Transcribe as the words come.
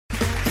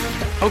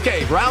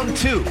Okay, round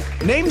two.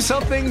 Name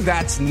something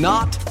that's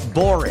not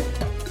boring.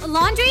 A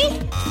laundry?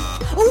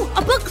 Ooh, a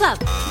book club.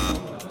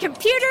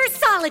 Computer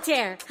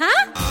solitaire,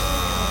 huh?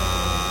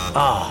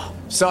 Ah,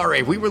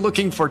 sorry, we were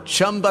looking for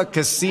Chumba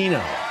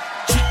Casino.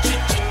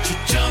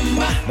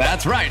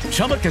 That's right,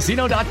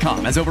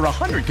 ChumbaCasino.com has over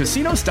 100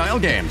 casino-style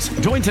games.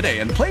 Join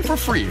today and play for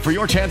free for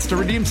your chance to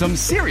redeem some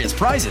serious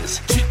prizes.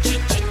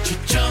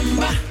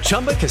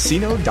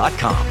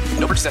 ChumbaCasino.com.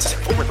 No purchase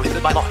necessary. Void where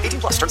prohibited by law.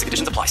 18 plus. Terms and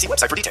conditions apply. See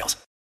website for details.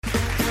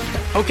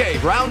 Okay,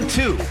 round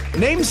two.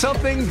 Name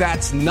something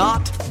that's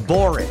not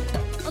boring.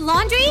 A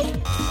laundry?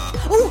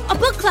 Ooh, a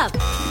book club.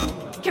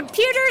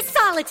 Computer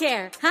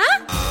solitaire,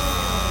 huh?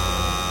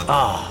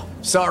 Ah,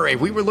 sorry,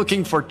 we were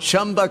looking for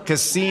Chumba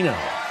Casino.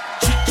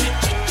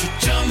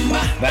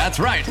 That's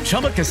right,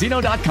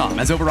 ChumbaCasino.com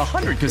has over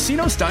 100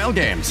 casino-style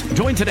games.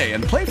 Join today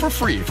and play for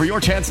free for your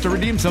chance to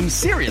redeem some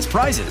serious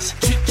prizes.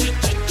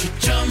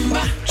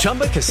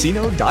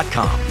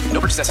 ChumbaCasino.com. No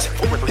purchase necessary.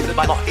 Void where prohibited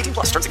by law. 18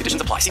 plus. Terms and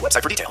conditions apply. See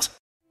website for details.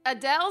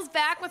 Adele's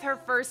back with her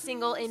first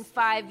single in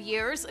 5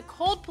 years.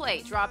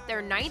 Coldplay dropped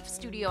their 9th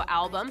studio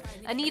album.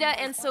 Anita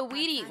and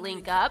Saweetie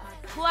link up.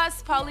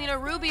 Plus, Paulina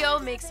Rubio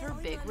makes her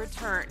big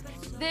return.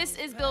 This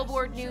is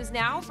Billboard News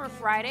Now for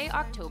Friday,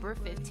 October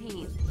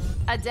 15th.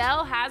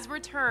 Adele has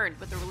returned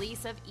with the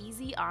release of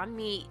Easy on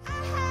Me.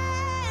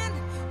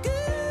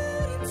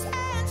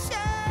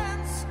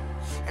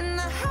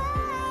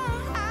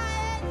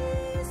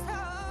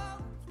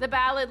 The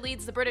ballad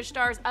leads the British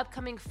star's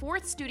upcoming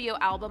 4th studio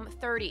album,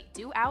 30,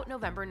 due out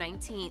November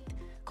 19th.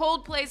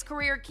 Coldplay's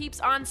career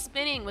keeps on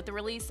spinning with the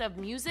release of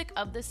Music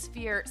of the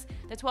Spheres.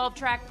 The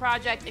 12-track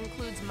project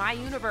includes My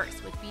Universe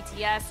with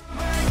BTS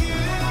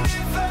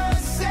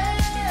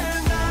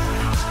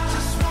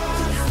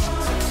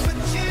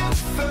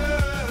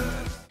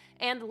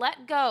and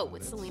Let Go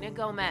with Selena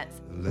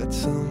Gomez. Let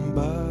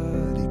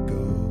somebody go.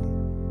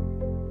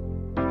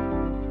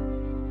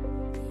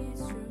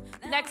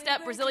 Next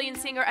up, Brazilian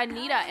singer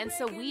Anita and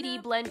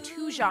Saweetie blend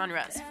 2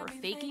 genres for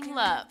Faking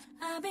Love.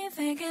 I've been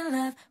faking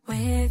love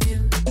with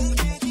you.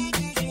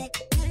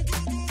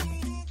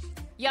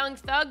 Young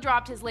Thug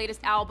dropped his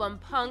latest album,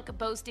 Punk,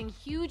 boasting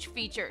huge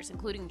features,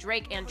 including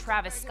Drake and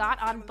Travis Scott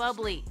on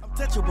Bubbly.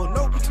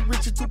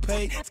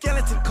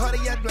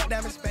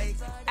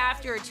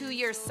 After a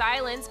 2-year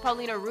silence,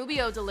 Paulina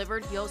Rubio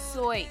delivered Yo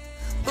Soy.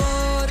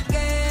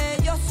 Porque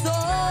yo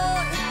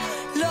soy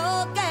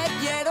lo que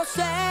quiero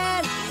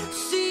ser.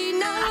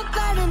 Sin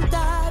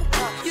aparentar,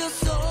 yo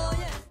soy.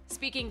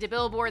 Speaking to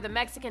Billboard, the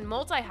Mexican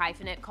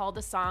multi-hyphenate called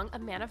the song a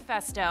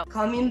manifesto.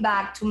 Coming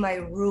back to my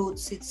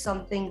roots, it's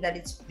something that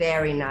is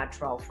very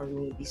natural for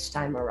me this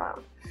time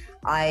around.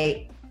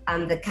 I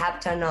am the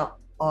captain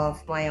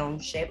of my own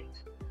ship.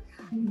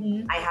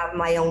 Mm-hmm. I have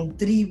my own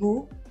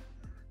tribu.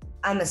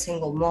 I'm a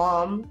single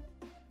mom.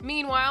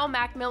 Meanwhile,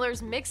 Mac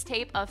Miller's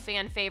mixtape of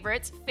fan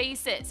favorites,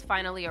 Faces,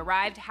 finally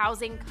arrived,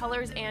 housing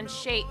colors and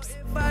shapes.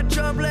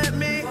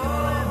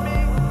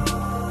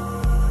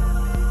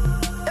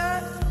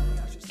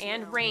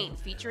 And Rain,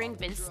 featuring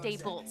Vince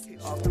Staples.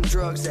 Off them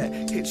drugs that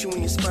hit you in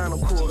your spinal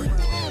cord.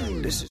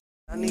 This is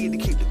I need to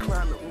keep the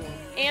climate warm.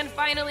 And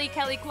finally,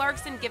 Kelly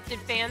Clarkson gifted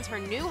fans her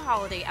new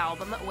holiday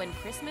album, When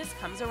Christmas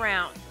Comes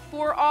Around.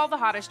 For all the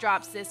hottest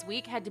drops this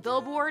week, head to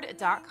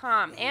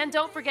Billboard.com. And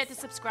don't forget to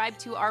subscribe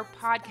to our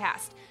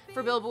podcast.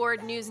 For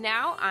Billboard News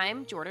Now,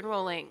 I'm Jordan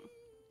Rolling.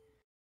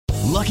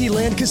 Lucky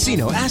Land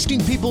Casino,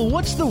 asking people,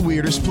 what's the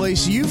weirdest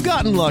place you've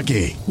gotten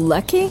lucky?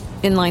 Lucky?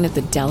 In line at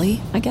the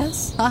deli, I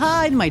guess?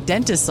 Aha, in my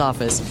dentist's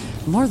office.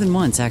 More than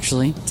once,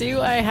 actually.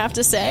 Do I have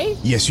to say?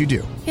 Yes, you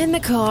do. In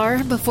the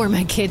car before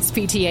my kids'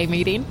 PTA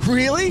meeting.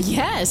 Really?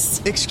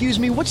 Yes. Excuse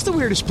me, what's the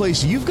weirdest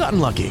place you've gotten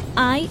lucky?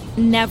 I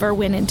never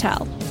win and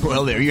tell.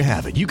 Well, there you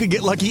have it. You can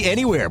get lucky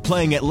anywhere,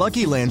 playing at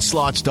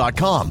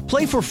LuckyLandSlots.com.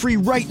 Play for free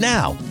right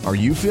now. Are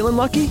you feeling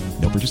lucky?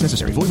 No purchase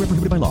necessary. Void where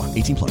prohibited by law.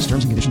 18 plus.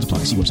 Terms and conditions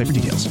apply. See website for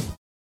details.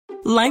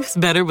 Life's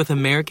better with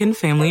American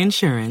Family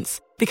Insurance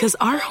because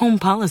our home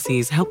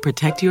policies help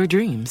protect your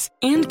dreams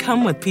and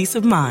come with peace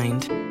of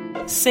mind.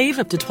 Save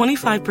up to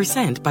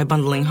 25% by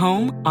bundling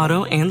home,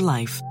 auto, and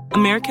life.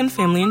 American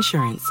Family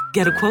Insurance.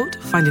 Get a quote,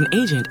 find an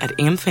agent at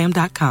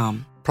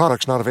amfam.com.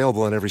 Products not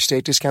available in every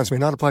state. Discounts may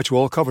not apply to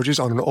all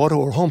coverages on an auto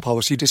or home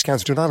policy.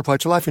 Discounts do not apply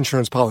to life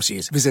insurance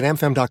policies. Visit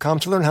amfam.com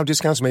to learn how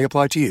discounts may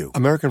apply to you.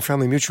 American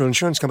Family Mutual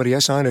Insurance Company,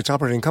 SI, and its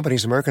operating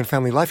companies, American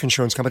Family Life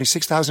Insurance Company,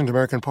 6000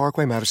 American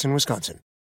Parkway, Madison, Wisconsin.